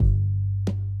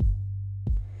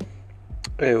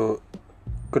Hey,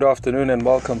 good afternoon and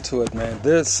welcome to it, man.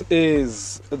 This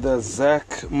is the Zach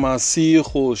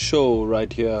Masiho show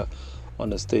right here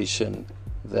on a station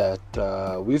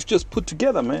that we've just put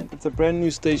together, man. It's a brand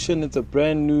new station, it's a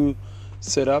brand new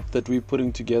setup that we're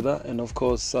putting together, and of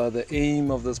course, the aim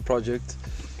of this project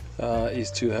is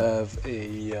to have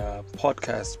a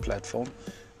podcast platform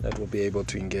that will be able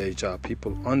to engage our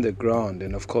people on the ground.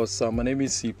 And of course, my name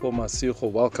is Sipho Masiho.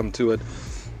 Welcome to it.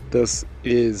 This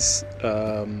is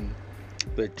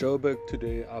the Joburg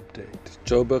Today update,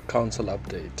 Joburg Council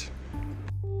update.